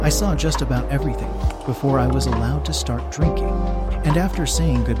saw just about everything before I was allowed to start drinking. And after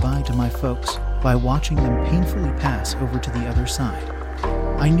saying goodbye to my folks by watching them painfully pass over to the other side,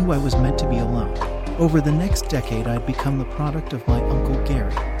 I knew I was meant to be alone. Over the next decade, I'd become the product of my Uncle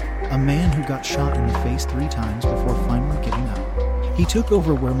Gary, a man who got shot in the face 3 times before finally giving up. He took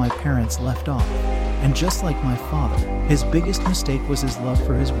over where my parents left off, and just like my father, his biggest mistake was his love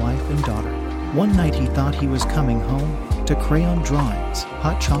for his wife and daughter. One night he thought he was coming home to crayon drawings,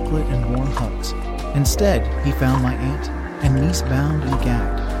 hot chocolate, and warm hugs. Instead, he found my aunt and niece bound and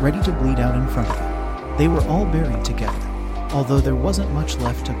gagged, ready to bleed out in front of him. They were all buried together, although there wasn't much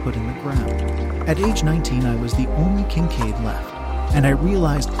left to put in the ground. At age 19, I was the only Kincaid left, and I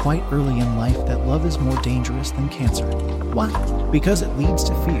realized quite early in life that love is more dangerous than cancer. Why? Because it leads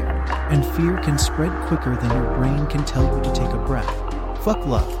to fear, and fear can spread quicker than your brain can tell you to take a breath. Fuck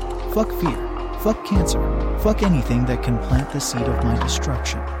love, fuck fear, fuck cancer, fuck anything that can plant the seed of my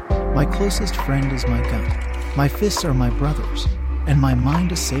destruction. My closest friend is my gun, my fists are my brothers, and my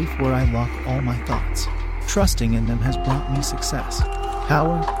mind is safe where I lock all my thoughts. Trusting in them has brought me success,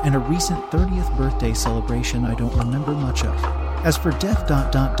 power, and a recent 30th birthday celebration I don't remember much of. As for death,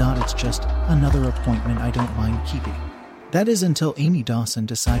 it's just another appointment I don't mind keeping. That is until Amy Dawson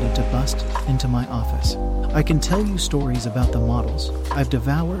decided to bust into my office. I can tell you stories about the models I've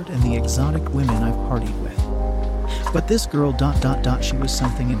devoured and the exotic women I've partied with. But this girl, she was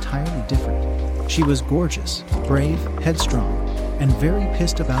something entirely different. She was gorgeous, brave, headstrong, and very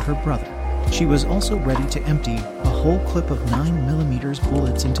pissed about her brother. She was also ready to empty a whole clip of 9mm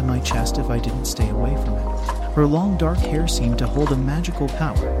bullets into my chest if I didn't stay away from it. Her long dark hair seemed to hold a magical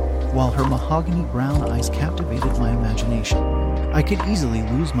power, while her mahogany brown eyes captivated my imagination. I could easily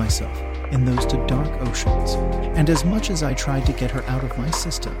lose myself in those two dark oceans, and as much as I tried to get her out of my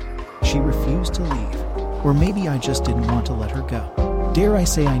system, she refused to leave. Or maybe I just didn't want to let her go. Dare I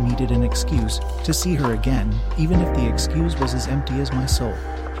say I needed an excuse to see her again, even if the excuse was as empty as my soul.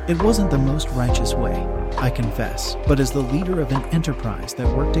 It wasn't the most righteous way, I confess, but as the leader of an enterprise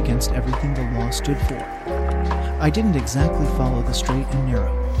that worked against everything the law stood for, I didn't exactly follow the straight and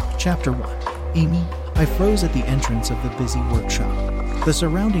narrow. Chapter 1. Amy. I froze at the entrance of the busy workshop. The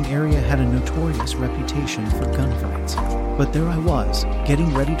surrounding area had a notorious reputation for gunfights, but there I was,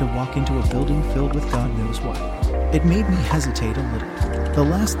 getting ready to walk into a building filled with God knows what. It made me hesitate a little. The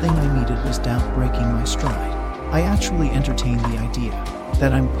last thing I needed was doubt breaking my stride. I actually entertained the idea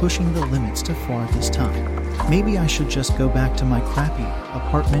that I'm pushing the limits too far this time. Maybe I should just go back to my crappy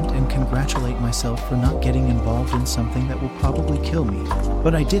apartment and congratulate myself for not getting involved in something that will probably kill me.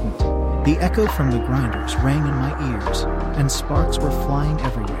 But I didn't. The echo from the grinders rang in my ears, and sparks were flying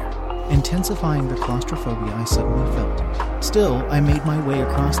everywhere, intensifying the claustrophobia I suddenly felt. Still, I made my way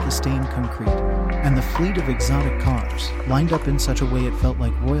across the stained concrete, and the fleet of exotic cars lined up in such a way it felt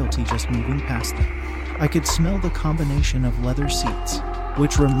like royalty just moving past them. I could smell the combination of leather seats,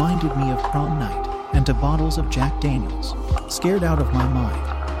 which reminded me of prom night, and to bottles of Jack Daniels. Scared out of my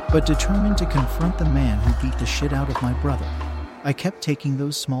mind, but determined to confront the man who beat the shit out of my brother, I kept taking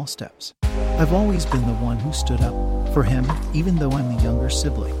those small steps. I've always been the one who stood up for him, even though I'm the younger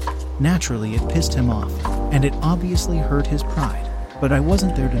sibling. Naturally, it pissed him off, and it obviously hurt his pride, but I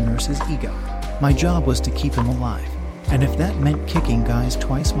wasn't there to nurse his ego. My job was to keep him alive, and if that meant kicking guys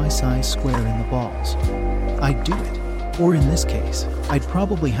twice my size square in the balls, I'd do it. Or in this case, I'd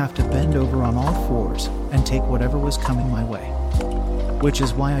probably have to bend over on all fours and take whatever was coming my way. Which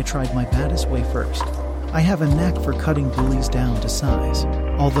is why I tried my baddest way first. I have a knack for cutting bullies down to size,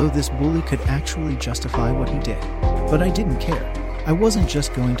 although this bully could actually justify what he did. But I didn't care. I wasn't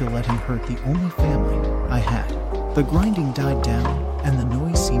just going to let him hurt the only family I had. The grinding died down, and the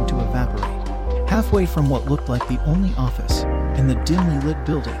noise seemed to evaporate. Halfway from what looked like the only office in the dimly lit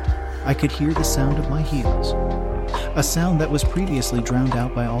building, I could hear the sound of my heels. A sound that was previously drowned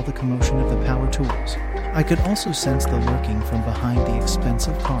out by all the commotion of the power tools. I could also sense the lurking from behind the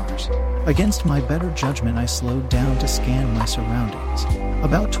expensive cars. Against my better judgment, I slowed down to scan my surroundings.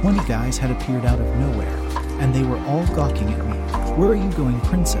 About 20 guys had appeared out of nowhere, and they were all gawking at me. "Where are you going,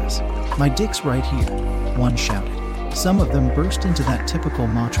 princess? My dick's right here," one shouted. Some of them burst into that typical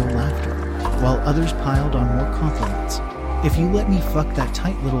macho laughter, while others piled on more compliments. "If you let me fuck that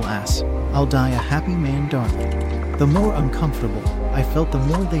tight little ass, I'll die a happy man, darling." The more uncomfortable I felt, the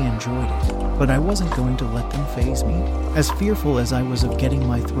more they enjoyed it, but I wasn't going to let them faze me. As fearful as I was of getting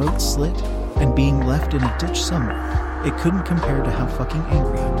my throat slit and being left in a ditch somewhere, it couldn't compare to how fucking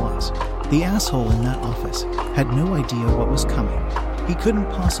angry I was. The asshole in that office had no idea what was coming. He couldn't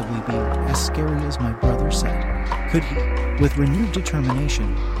possibly be as scary as my brother said, could he? With renewed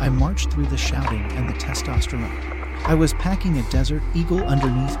determination, I marched through the shouting and the testosterone. I was packing a Desert Eagle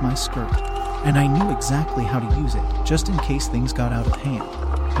underneath my skirt, and I knew exactly how to use it, just in case things got out of hand.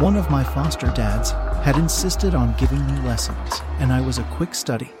 One of my foster dads had insisted on giving me lessons, and I was a quick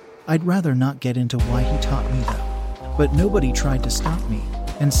study. I'd rather not get into why he taught me though. But nobody tried to stop me.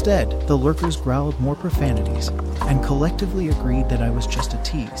 Instead, the lurkers growled more profanities, and collectively agreed that I was just a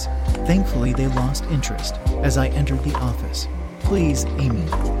tease. Thankfully, they lost interest as I entered the office. Please, Amy,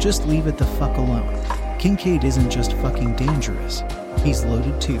 just leave it the fuck alone. Kincaid isn't just fucking dangerous. He's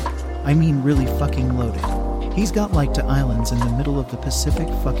loaded too. I mean really fucking loaded. He's got like 2 islands in the middle of the Pacific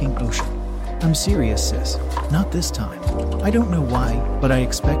fucking Ocean. I'm serious, sis. Not this time. I don't know why, but I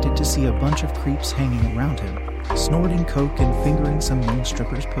expected to see a bunch of creeps hanging around him, snorting coke and fingering some young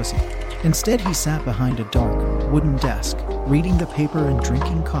stripper's pussy. Instead, he sat behind a dark, wooden desk, reading the paper and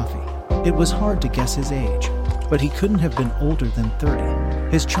drinking coffee. It was hard to guess his age, but he couldn't have been older than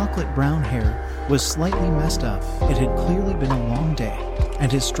 30. His chocolate brown hair was slightly messed up. It had clearly been a long day,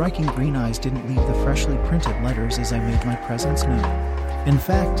 and his striking green eyes didn't leave the freshly printed letters as I made my presence known. In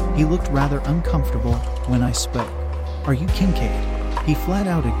fact, he looked rather uncomfortable when I spoke. Are you Kincaid? He flat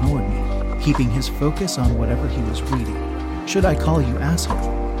out ignored me, keeping his focus on whatever he was reading. Should I call you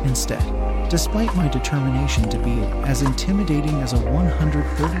asshole instead? Despite my determination to be as intimidating as a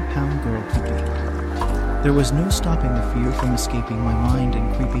 130-pound girl could be, there was no stopping the fear from escaping my mind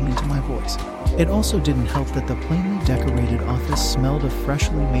and creeping into my voice. It also didn't help that the plainly decorated office smelled of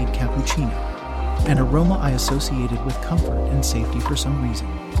freshly made cappuccino, an aroma I associated with comfort and safety for some reason.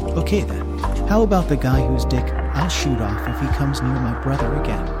 Okay then, how about the guy whose dick I'll shoot off if he comes near my brother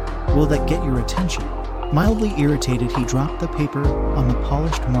again? Will that get your attention? Mildly irritated, he dropped the paper on the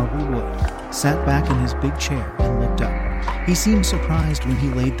polished marble wood, sat back in his big chair and looked up. He seemed surprised when he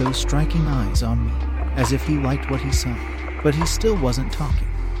laid those striking eyes on me, as if he liked what he saw, but he still wasn't talking.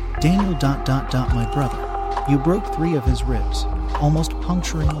 Daniel ... my brother. You broke 3 of his ribs, almost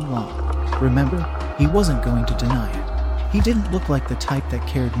puncturing a lung. Remember, he wasn't going to deny it. He didn't look like the type that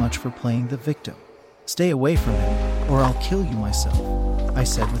cared much for playing the victim. Stay away from him, or I'll kill you myself, I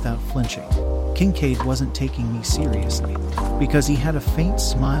said without flinching. Kincaid wasn't taking me seriously, because he had a faint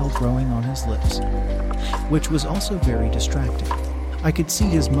smile growing on his lips, which was also very distracting. I could see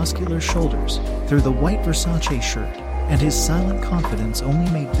his muscular shoulders through the white Versace shirt, and his silent confidence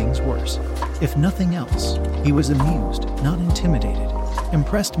only made things worse. If nothing else, he was amused, not intimidated.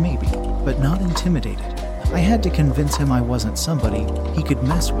 Impressed maybe, but not intimidated. I had to convince him I wasn't somebody he could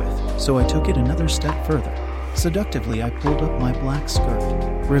mess with, so I took it another step further. Seductively, I pulled up my black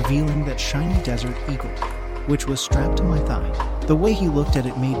skirt, revealing that shiny Desert Eagle, which was strapped to my thigh. The way he looked at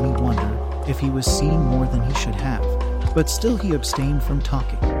it made me wonder if he was seeing more than he should have, but still he abstained from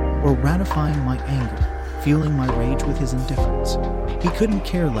talking, or ratifying my anger, fueling my rage with his indifference. He couldn't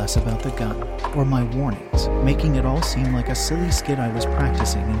care less about the gun, or my warnings, making it all seem like a silly skit I was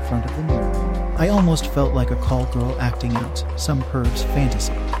practicing in front of the mirror. I almost felt like a call girl acting out some perv's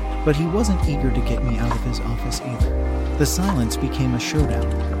fantasy, but he wasn't eager to get me out of his office either. The silence became a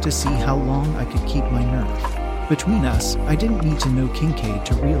showdown to see how long I could keep my nerve. Between us, I didn't need to know Kincaid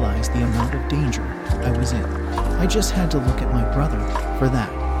to realize the amount of danger I was in. I just had to look at my brother for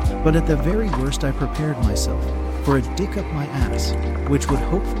that. But at the very worst, I prepared myself for a dick up my ass, which would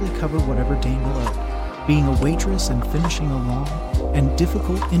hopefully cover whatever Daniel owed. Being a waitress and finishing a long and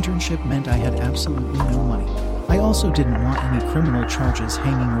difficult internship meant I had absolutely no money. I also didn't want any criminal charges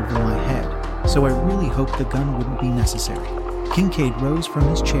hanging over my head, so I really hoped the gun wouldn't be necessary. Kincaid rose from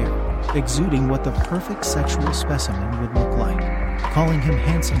his chair, exuding what the perfect sexual specimen would look like. Calling him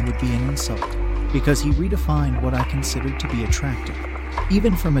handsome would be an insult, because he redefined what I considered to be attractive.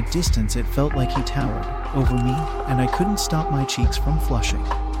 Even from a distance, it felt like he towered over me, and I couldn't stop my cheeks from flushing.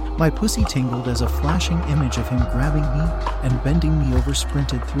 My pussy tingled as a flashing image of him grabbing me and bending me over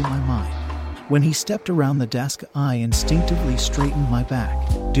sprinted through my mind. When he stepped around the desk, I instinctively straightened my back,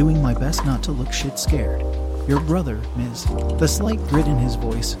 doing my best not to look shit scared. Your brother, Ms. The slight grit in his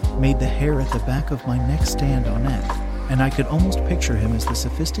voice made the hair at the back of my neck stand on end, and I could almost picture him as the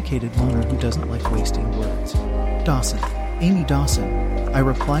sophisticated loner who doesn't like wasting words. Dawson. Amy Dawson, I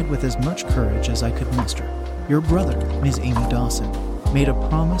replied with as much courage as I could muster. Your brother, Ms. Amy Dawson, made a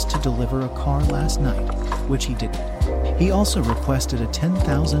promise to deliver a car last night, which he didn't. He also requested a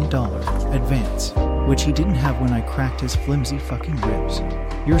 $10,000 advance, which he didn't have when I cracked his flimsy fucking ribs.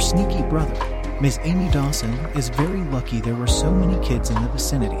 Your sneaky brother, Ms. Amy Dawson, is very lucky there were so many kids in the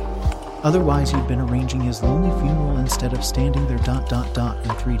vicinity. Otherwise, you'd been arranging his lonely funeral instead of standing there ...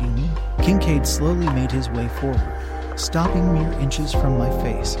 and treating me. Kincaid slowly made his way forward, stopping mere inches from my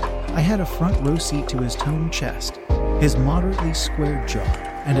face. I had a front row seat to his toned chest, his moderately squared jaw,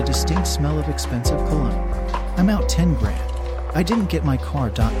 and a distinct smell of expensive cologne. I'm out 10 grand. I didn't get my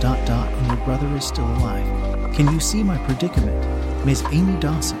car ... and your brother is still alive. Can you see my predicament, Ms. Amy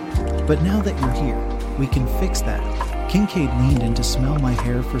Dawson? But now that you're here, we can fix that. Kincaid leaned in to smell my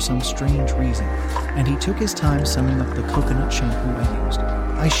hair for some strange reason, and he took his time summing up the coconut shampoo I used.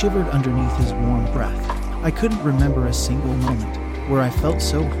 I shivered underneath his warm breath. I couldn't remember a single moment where I felt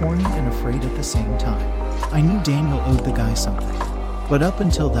so horny and afraid at the same time. I knew Daniel owed the guy something, but up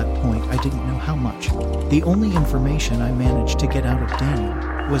until that point I didn't know how much. The only information I managed to get out of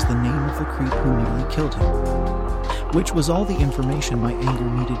Daniel was the name of the creep who nearly killed him, which was all the information my anger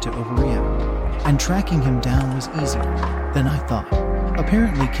needed to overreact, and tracking him down was easier than I thought.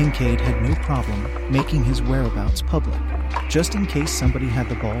 Apparently Kincaid had no problem making his whereabouts public, just in case somebody had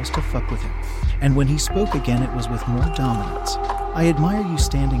the balls to fuck with him. And when he spoke again, it was with more dominance. I admire you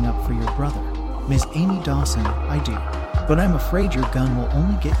standing up for your brother, Ms. Amy Dawson, I do. But I'm afraid your gun will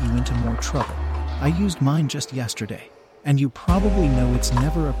only get you into more trouble. I used mine just yesterday, and you probably know it's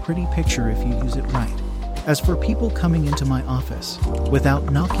never a pretty picture if you use it right. As for people coming into my office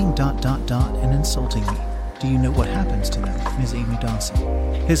without knocking ... and insulting me, do you know what happens to them, Ms. Amy Dawson?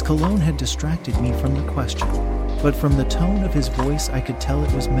 His cologne had distracted me from the question, but from the tone of his voice I could tell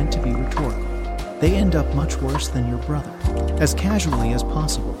it was meant to be rhetorical. They end up much worse than your brother. As casually as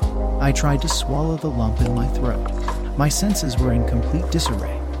possible, I tried to swallow the lump in my throat. My senses were in complete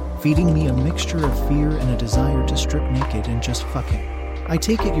disarray, feeding me a mixture of fear and a desire to strip naked and just fuck him. I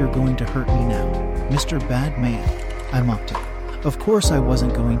take it you're going to hurt me now, Mr. Bad Man, I mocked him. Of course I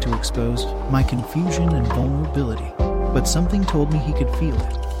wasn't going to expose my confusion and vulnerability, but something told me he could feel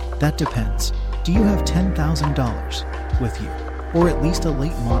it. That depends. Do you have $10,000 with you? Or at least a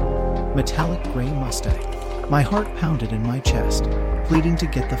late model, metallic gray Mustang? My heart pounded in my chest, pleading to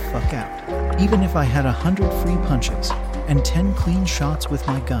get the fuck out. Even if I had 100 free punches and 10 clean shots with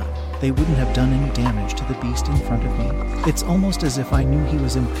my gun, they wouldn't have done any damage to the beast in front of me. It's almost as if I knew he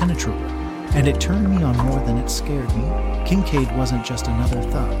was impenetrable, and it turned me on more than it scared me. Kincaid wasn't just another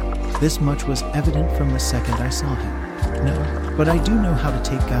thug. This much was evident from the second I saw him. No, but I do know how to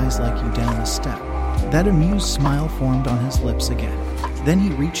take guys like you down a step. That amused smile formed on his lips again. Then he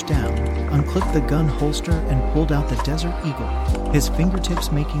reached down, unclipped the gun holster, and pulled out the Desert Eagle, his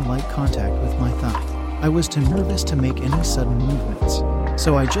fingertips making light contact with my thigh. I was too nervous to make any sudden movements,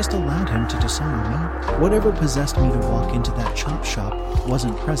 so I just allowed him to disarm me. Whatever possessed me to walk into that chop shop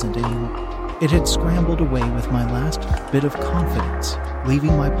wasn't present anymore. It had scrambled away with my last bit of confidence,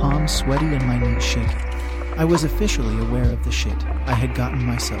 leaving my palms sweaty and my knees shaking. I was officially aware of the shit I had gotten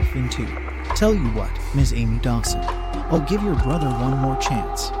myself into. Tell you what, Ms. Amy Dawson, I'll give your brother one more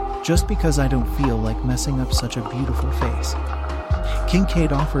chance, just because I don't feel like messing up such a beautiful face.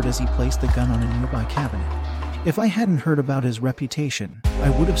 Kincaid offered as he placed the gun on a nearby cabinet. If I hadn't heard about his reputation, I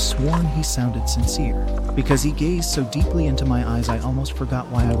would have sworn he sounded sincere, because he gazed so deeply into my eyes I almost forgot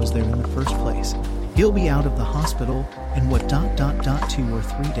why I was there in the first place. He'll be out of the hospital in what ... 2 or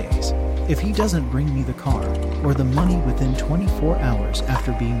 3 days. If he doesn't bring me the car or the money within 24 hours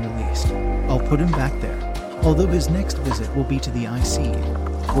after being released, I'll put him back there. Although his next visit will be to the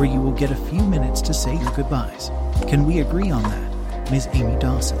ICU, where you will get a few minutes to say your goodbyes. Can we agree on that, Ms. Amy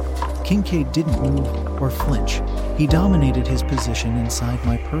Dawson? Kincaid didn't move or flinch. He dominated his position inside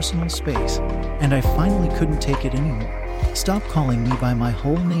my personal space, and I finally couldn't take it anymore. Stop calling me by my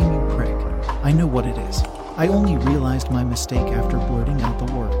whole name, you prick. I know what it is. I only realized my mistake after blurting out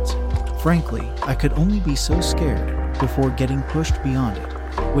the words. Frankly, I could only be so scared before getting pushed beyond it,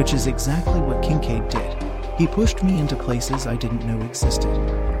 which is exactly what Kincaid did. He pushed me into places I didn't know existed.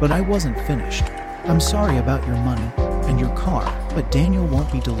 But I wasn't finished. I'm sorry about your money and your car, but Daniel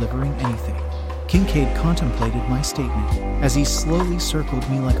won't be delivering anything. Kincaid contemplated my statement as he slowly circled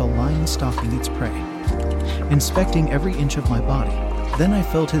me like a lion stalking its prey, inspecting every inch of my body. Then I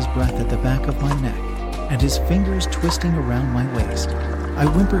felt his breath at the back of my neck and his fingers twisting around my waist. I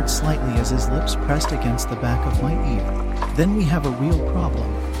whimpered slightly as his lips pressed against the back of my ear. Then we have a real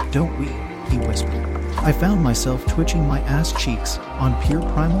problem, don't we? He whispered. I found myself twitching my ass cheeks on pure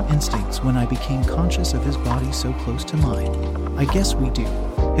primal instincts when I became conscious of his body so close to mine. I guess we do.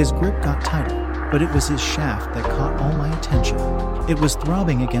 His grip got tighter, but it was his shaft that caught all my attention. It was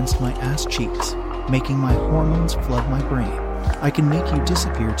throbbing against my ass cheeks, making my hormones flood my brain. I can make you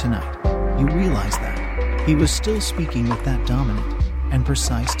disappear tonight. You realize that? He was still speaking with that dominant and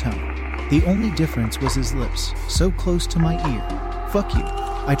precise tone. The only difference was his lips, so close to my ear. Fuck you.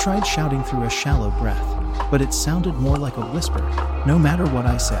 I tried shouting through a shallow breath, but it sounded more like a whisper. No matter what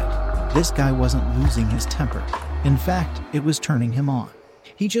I said, this guy wasn't losing his temper. In fact, it was turning him on.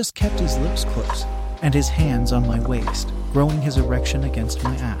 He just kept his lips close, and his hands on my waist, growing his erection against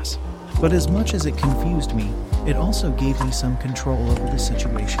my ass. But as much as it confused me, it also gave me some control over the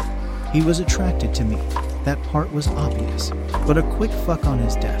situation. He was attracted to me. That part was obvious. But a quick fuck on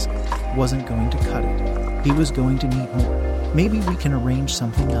his desk wasn't going to cut it. He was going to need more. Maybe we can arrange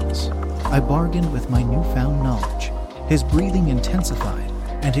something else. I bargained with my newfound knowledge. His breathing intensified,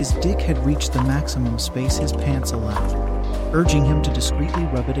 and his dick had reached the maximum space his pants allowed, urging him to discreetly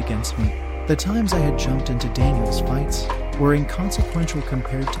rub it against me. The times I had jumped into Daniel's fights were inconsequential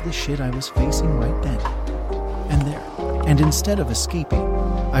compared to the shit I was facing right then and there. And instead of escaping,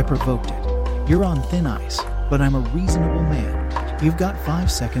 I provoked it. You're on thin ice, but I'm a reasonable man. You've got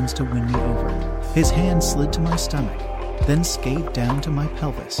 5 seconds to win me over. His hand slid to my stomach, then scathed down to my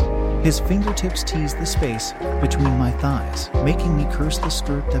pelvis. His fingertips teased the space between my thighs, making me curse the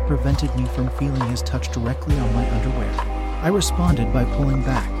skirt that prevented me from feeling his touch directly on my underwear. I responded by pulling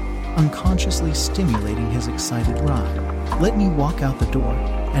back, unconsciously stimulating his excited ride. Let me walk out the door,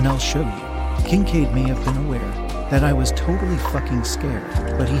 and I'll show you. Kincaid may have been aware that I was totally fucking scared,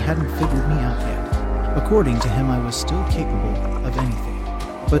 but he hadn't figured me out yet. According to him, I was still capable of anything.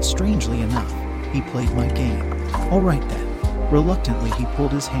 But strangely enough, he played my game. Alright then. Reluctantly, he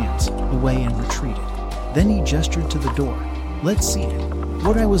pulled his hands away and retreated. Then he gestured to the door. Let's see it.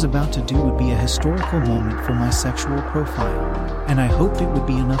 What I was about to do would be a historical moment for my sexual profile, and I hoped it would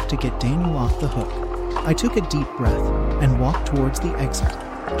be enough to get Daniel off the hook. I took a deep breath and walked towards the exit.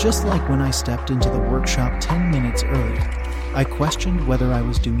 Just like when I stepped into the workshop 10 minutes earlier, I questioned whether I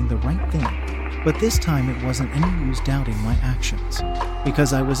was doing the right thing, but this time it wasn't any use doubting my actions,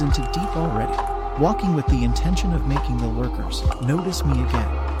 because I was into deep already, walking with the intention of making the lurkers notice me again.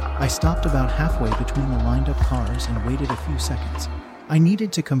 I stopped about halfway between the lined-up cars and waited a few seconds. I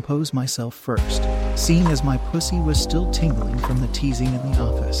needed to compose myself first, seeing as my pussy was still tingling from the teasing in the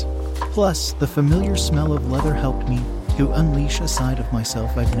office. Plus, the familiar smell of leather helped me to unleash a side of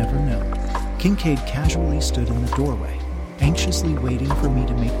myself I'd never known. Kincaid casually stood in the doorway, anxiously waiting for me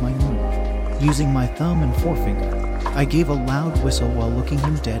to make my move. Using my thumb and forefinger, I gave a loud whistle while looking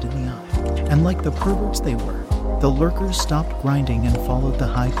him dead in the eye. And like the perverts they were, the lurkers stopped grinding and followed the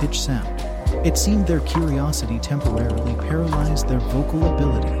high-pitched sound. It seemed their curiosity temporarily paralyzed their vocal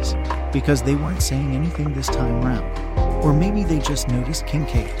abilities, because they weren't saying anything this time round. Or maybe they just noticed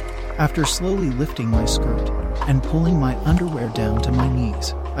Kincaid. After slowly lifting my skirt and pulling my underwear down to my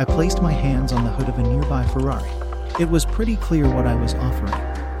knees, I placed my hands on the hood of a nearby Ferrari. It was pretty clear what I was offering.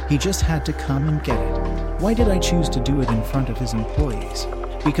 He just had to come and get it. Why did I choose to do it in front of his employees?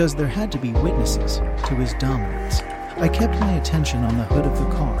 Because there had to be witnesses to his dominance. I kept my attention on the hood of the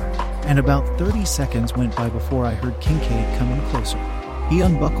car, and about 30 seconds went by before I heard Kincaid coming closer. He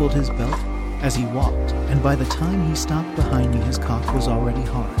unbuckled his belt as he walked, and by the time he stopped behind me, his cock was already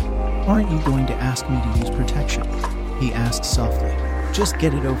hard. Aren't you going to ask me to use protection? He asked softly. Just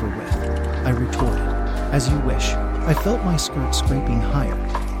get it over with, I retorted. As you wish. I felt my skirt scraping higher,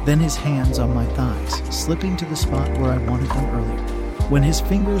 then his hands on my thighs, slipping to the spot where I wanted them earlier. When his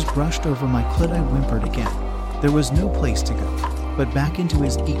fingers brushed over my clit, I whimpered again. There was no place to go but back into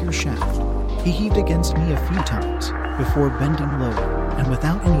his eager shaft. He heaved against me a few times before bending lower, and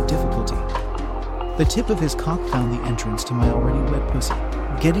without any difficulty. The tip of his cock found the entrance to my already wet pussy.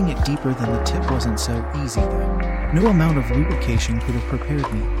 Getting it deeper than the tip wasn't so easy though. No amount of lubrication could have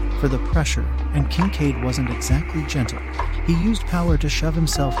prepared me for the pressure, and Kincaid wasn't exactly gentle. He used power to shove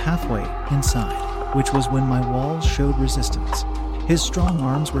himself halfway inside, which was when my walls showed resistance. His strong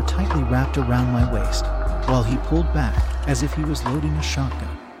arms were tightly wrapped around my waist, while he pulled back as if he was loading a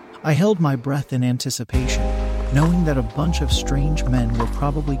shotgun. I held my breath in anticipation, knowing that a bunch of strange men were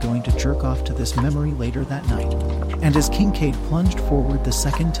probably going to jerk off to this memory later that night. And as Kincaid plunged forward the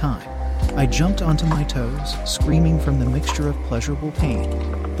second time, I jumped onto my toes, screaming from the mixture of pleasurable pain.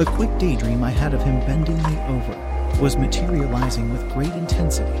 The quick daydream I had of him bending me over was materializing with great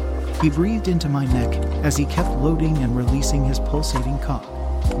intensity. He breathed into my neck as he kept loading and releasing his pulsating cock,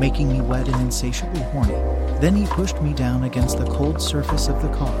 making me wet and insatiably horny. Then he pushed me down against the cold surface of the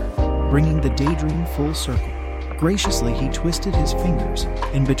car, bringing the daydream full circle. Graciously, he twisted his fingers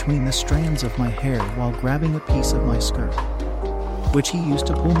in between the strands of my hair while grabbing a piece of my skirt, which he used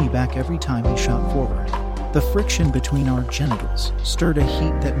to pull me back every time he shot forward. The friction between our genitals stirred a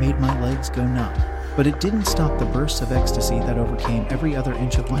heat that made my legs go numb, but it didn't stop the bursts of ecstasy that overcame every other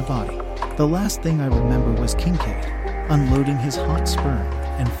inch of my body. The last thing I remember was Kincaid unloading his hot sperm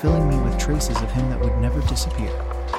and filling me with traces of him that would never disappear.